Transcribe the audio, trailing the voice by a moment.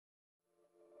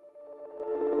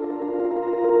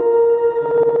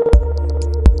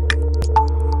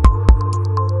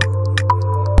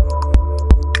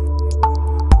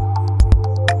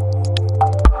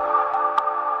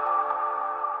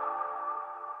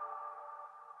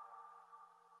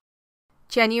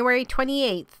January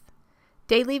 28th,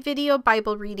 Daily Video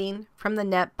Bible Reading from the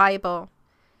Net Bible.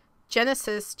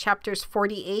 Genesis chapters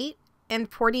 48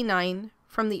 and 49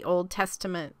 from the Old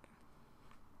Testament.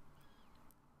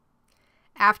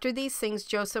 After these things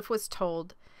Joseph was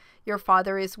told, "Your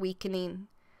father is weakening."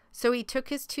 So he took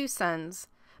his two sons,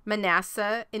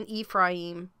 Manasseh and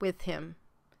Ephraim, with him.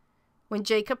 When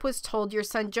Jacob was told, "Your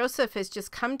son Joseph has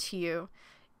just come to you,"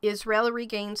 Israel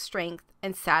regained strength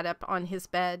and sat up on his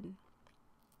bed.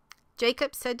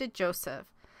 Jacob said to Joseph,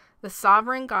 "The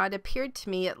sovereign God appeared to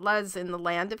me at Luz in the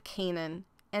land of Canaan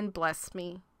and blessed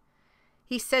me.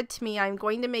 He said to me, 'I am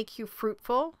going to make you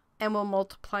fruitful and will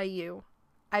multiply you.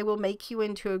 I will make you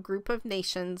into a group of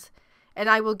nations, and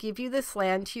I will give you this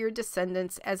land to your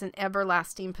descendants as an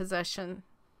everlasting possession.'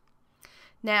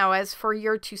 Now, as for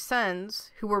your two sons,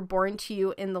 who were born to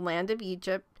you in the land of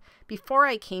Egypt, before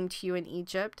I came to you in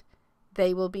Egypt,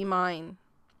 they will be mine.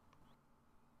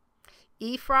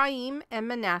 Ephraim and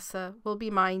Manasseh will be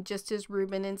mine just as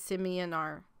Reuben and Simeon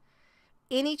are.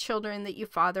 Any children that you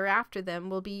father after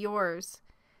them will be yours.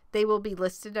 They will be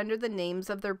listed under the names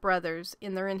of their brothers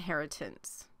in their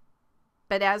inheritance.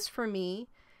 But as for me,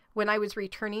 when I was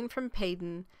returning from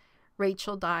Padan,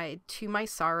 Rachel died, to my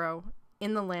sorrow,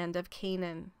 in the land of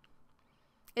Canaan.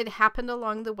 It happened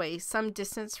along the way some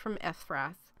distance from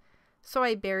Ephrath, so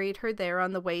I buried her there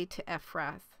on the way to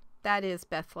Ephrath, that is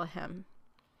Bethlehem.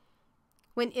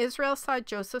 When Israel saw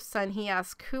Joseph's son, he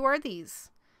asked, 'Who are these?'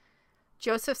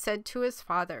 Joseph said to his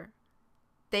father,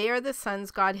 'They are the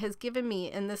sons God has given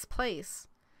me in this place.'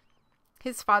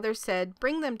 His father said,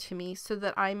 'Bring them to me so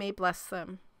that I may bless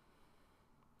them.'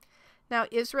 Now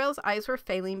Israel's eyes were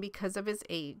failing because of his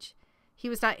age. He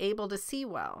was not able to see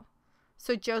well.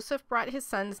 So Joseph brought his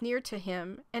sons near to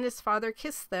him, and his father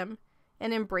kissed them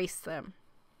and embraced them.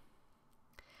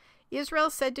 Israel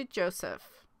said to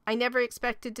Joseph, 'I never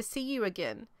expected to see you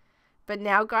again, but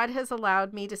now God has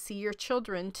allowed me to see your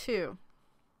children too.'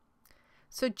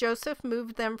 So Joseph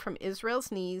moved them from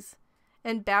Israel's knees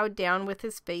and bowed down with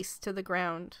his face to the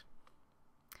ground.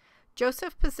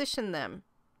 Joseph positioned them.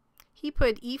 He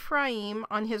put Ephraim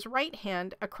on his right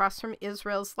hand across from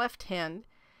Israel's left hand,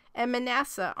 and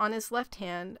Manasseh on his left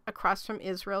hand across from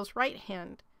Israel's right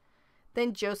hand.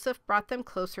 Then Joseph brought them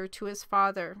closer to his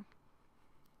father.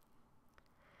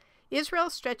 Israel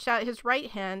stretched out his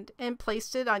right hand and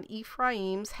placed it on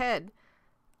Ephraim's head,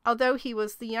 although he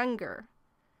was the younger.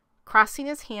 Crossing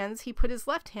his hands, he put his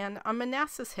left hand on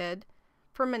Manasseh's head,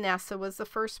 for Manasseh was the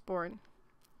firstborn.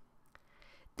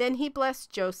 Then he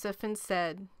blessed Joseph and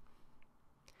said,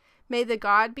 'May the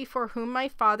God before whom my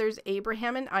fathers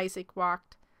Abraham and Isaac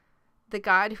walked, the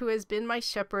God who has been my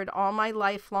shepherd all my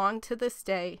life long to this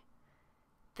day,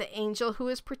 the angel who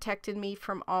has protected me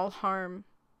from all harm,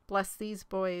 bless these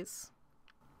boys.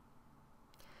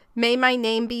 May my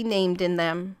name be named in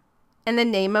them, and the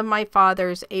name of my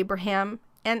fathers Abraham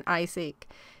and Isaac.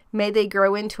 May they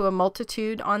grow into a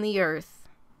multitude on the earth.'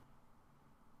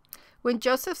 When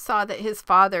Joseph saw that his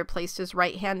father placed his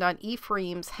right hand on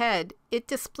Ephraim's head, it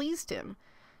displeased him.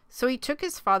 So he took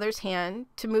his father's hand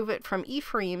to move it from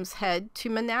Ephraim's head to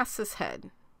Manasseh's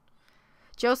head.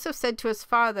 Joseph said to his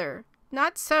father,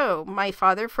 'Not so, my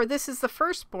father, for this is the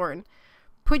firstborn.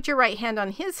 Put your right hand on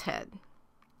his head.'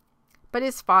 But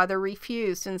his father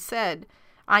refused and said,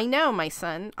 'I know, my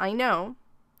son, I know.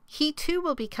 He too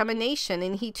will become a nation,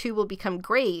 and he too will become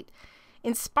great.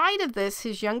 In spite of this,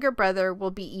 his younger brother will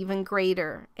be even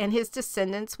greater, and his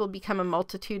descendants will become a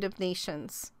multitude of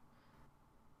nations.'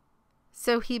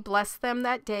 So he blessed them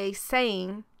that day,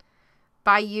 saying,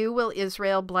 'By you will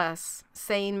Israel bless,'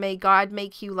 saying, 'May God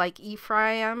make you like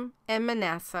Ephraim and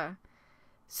Manasseh.'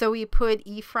 So he put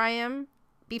Ephraim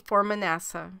before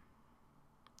Manasseh.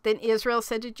 Then Israel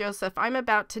said to Joseph, 'I'm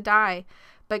about to die,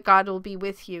 but God will be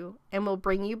with you and will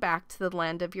bring you back to the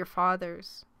land of your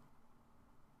fathers.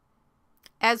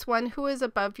 As one who is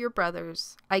above your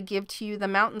brothers, I give to you the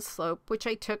mountain slope which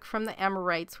I took from the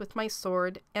Amorites with my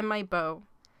sword and my bow.'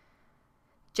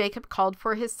 Jacob called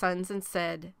for his sons and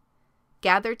said,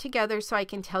 'Gather together so I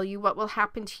can tell you what will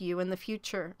happen to you in the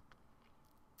future.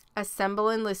 Assemble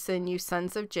and listen, you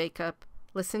sons of Jacob.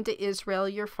 Listen to Israel,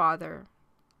 your father.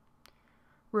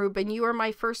 Reuben, you are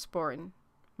my firstborn,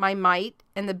 my might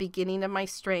and the beginning of my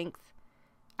strength,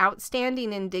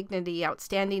 outstanding in dignity,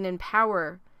 outstanding in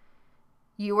power.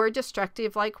 You are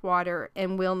destructive like water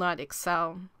and will not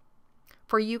excel.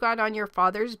 For you got on your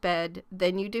father's bed,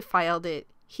 then you defiled it.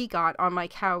 He got on my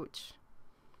couch.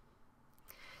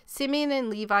 Simeon and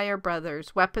Levi are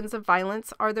brothers. Weapons of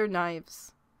violence are their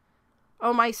knives.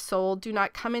 O my soul, do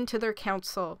not come into their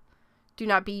counsel. Do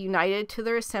not be united to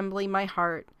their assembly, my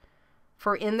heart.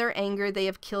 For in their anger they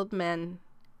have killed men,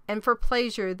 and for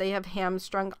pleasure they have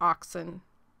hamstrung oxen.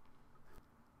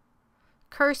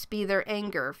 Cursed be their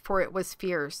anger, for it was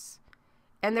fierce,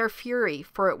 and their fury,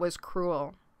 for it was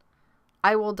cruel.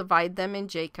 I will divide them in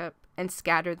Jacob, and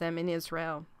scatter them in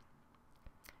Israel.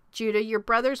 Judah, your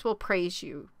brothers will praise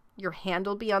you. Your hand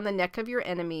will be on the neck of your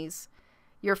enemies.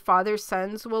 Your father's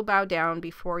sons will bow down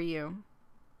before you.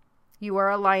 You are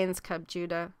a lion's cub,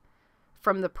 Judah.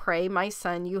 From the prey, my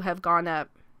son, you have gone up.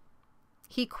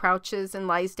 He crouches and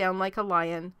lies down like a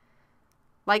lion,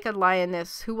 like a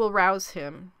lioness. Who will rouse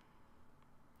him?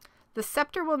 The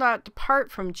scepter will not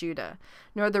depart from Judah,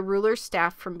 nor the ruler's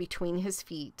staff from between his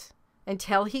feet,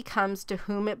 until he comes to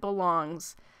whom it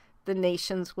belongs. The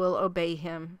nations will obey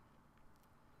him.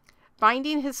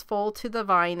 Binding his foal to the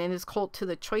vine and his colt to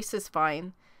the choicest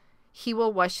vine, he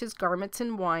will wash his garments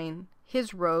in wine,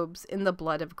 his robes in the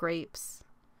blood of grapes.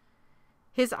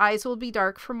 His eyes will be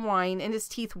dark from wine, and his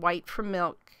teeth white from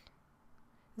milk.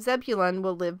 Zebulun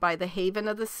will live by the haven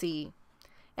of the sea,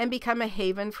 and become a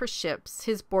haven for ships.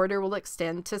 His border will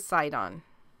extend to Sidon.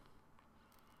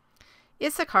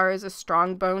 Issachar is a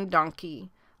strong-boned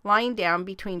donkey, lying down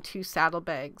between two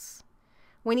saddlebags.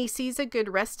 When he sees a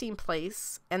good resting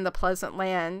place and the pleasant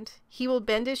land, he will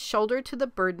bend his shoulder to the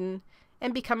burden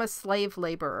and become a slave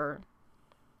laborer.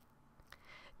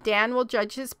 Dan will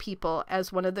judge his people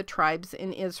as one of the tribes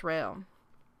in Israel.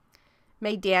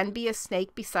 May Dan be a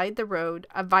snake beside the road,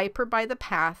 a viper by the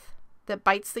path, that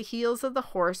bites the heels of the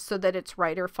horse so that its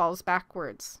rider falls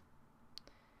backwards.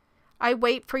 I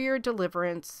wait for your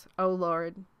deliverance, O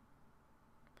Lord.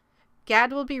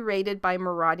 Gad will be raided by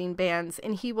marauding bands,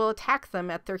 and he will attack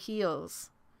them at their heels.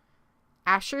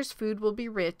 Asher's food will be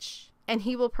rich, and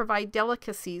he will provide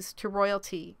delicacies to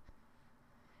royalty.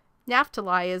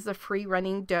 Naphtali is a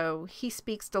free-running doe. He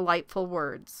speaks delightful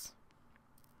words.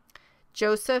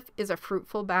 Joseph is a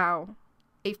fruitful bough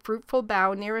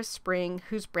near a spring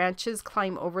whose branches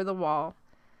climb over the wall.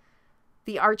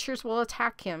 The archers will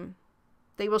attack him.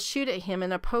 They will shoot at him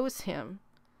and oppose him.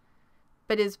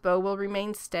 But his bow will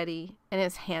remain steady, and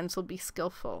his hands will be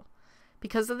skillful.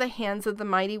 Because of the hands of the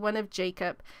mighty one of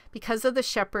Jacob, because of the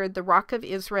shepherd, the rock of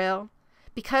Israel,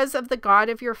 because of the God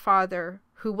of your father,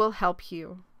 who will help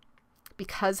you,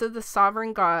 because of the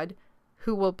sovereign God,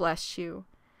 who will bless you,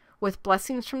 with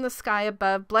blessings from the sky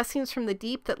above, blessings from the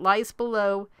deep that lies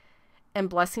below, and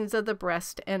blessings of the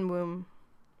breast and womb.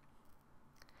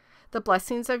 The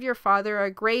blessings of your father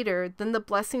are greater than the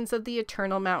blessings of the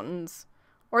eternal mountains,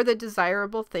 or the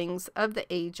desirable things of the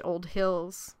age-old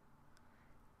hills.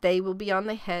 They will be on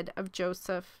the head of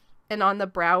Joseph, and on the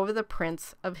brow of the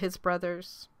prince of his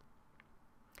brothers.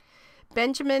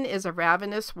 Benjamin is a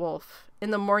ravenous wolf,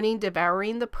 in the morning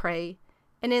devouring the prey,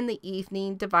 and in the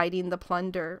evening dividing the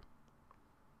plunder.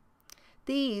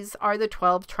 These are the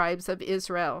 12 tribes of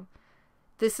Israel.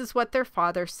 This is what their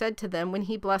father said to them when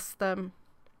he blessed them.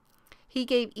 He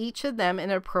gave each of them an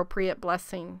appropriate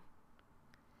blessing.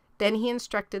 Then he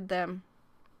instructed them,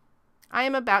 I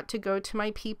am about to go to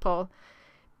my people.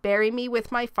 Bury me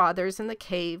with my fathers in the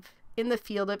cave, in the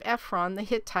field of Ephron the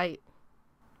Hittite.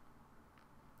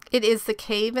 It is the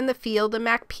cave in the field of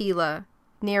Machpelah,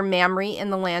 near Mamre in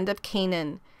the land of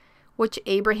Canaan, which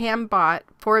Abraham bought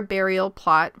for a burial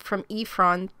plot from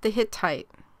Ephron the Hittite.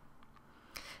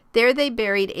 There they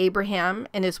buried Abraham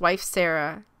and his wife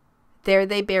Sarah. There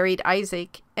they buried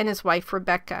Isaac and his wife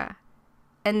Rebekah.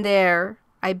 And there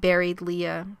I buried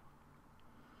Leah.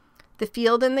 The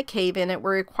field and the cave in it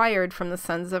were acquired from the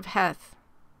sons of Heth.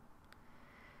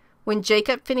 When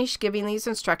Jacob finished giving these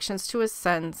instructions to his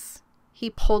sons, he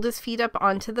pulled his feet up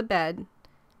onto the bed,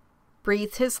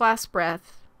 breathed his last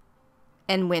breath,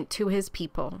 and went to his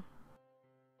people.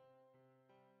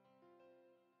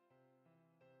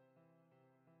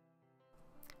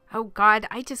 Oh God,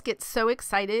 I just get so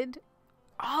excited.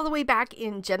 All the way back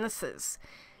in Genesis,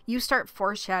 you start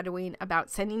foreshadowing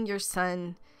about sending your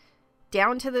son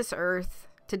down to this earth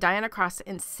to die on a cross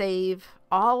and save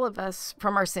all of us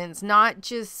from our sins, not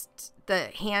just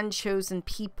the hand-chosen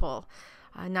people,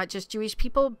 not just Jewish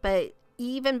people, but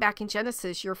even back in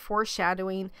Genesis, you're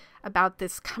foreshadowing about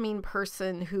this coming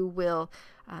person who will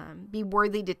be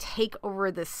worthy to take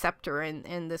over this scepter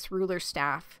and this ruler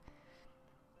staff.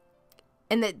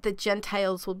 And that the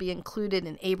Gentiles will be included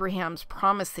in Abraham's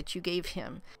promise that you gave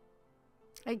him.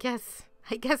 I guess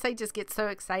I just get so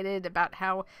excited about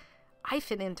how I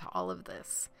fit into all of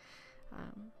this.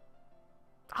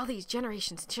 All these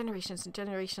generations and generations and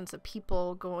generations of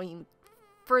people going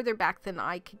further back than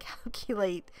I could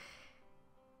calculate.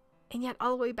 And yet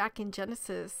all the way back in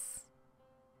Genesis,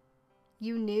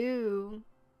 you knew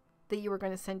that you were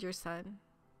going to send your son.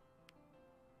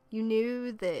 You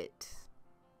knew that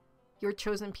your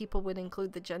chosen people would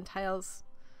include the Gentiles.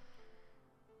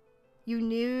 You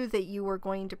knew that you were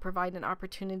going to provide an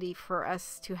opportunity for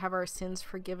us to have our sins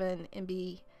forgiven and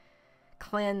be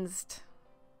cleansed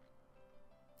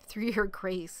through your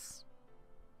grace.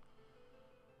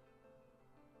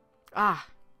 God,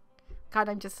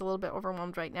 I'm just a little bit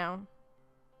overwhelmed right now.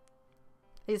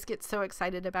 I just get so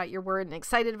excited about your word and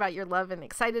excited about your love and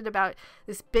excited about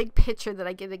this big picture that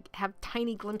I get to have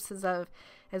tiny glimpses of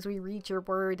as we read your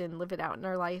word and live it out in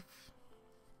our life.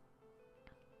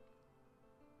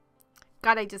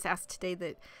 God, I just ask today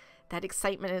that that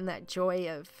excitement and that joy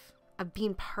of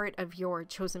being part of your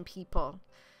chosen people,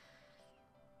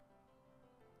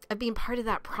 of being part of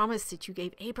that promise that you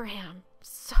gave Abraham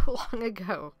so long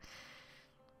ago.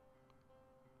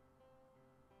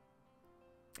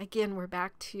 Again, we're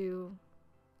back to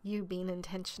you being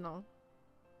intentional.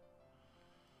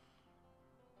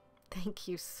 Thank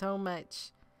you so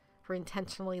much for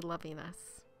intentionally loving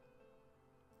us.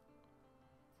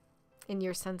 In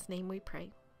your son's name we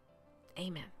pray.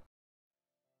 Amen.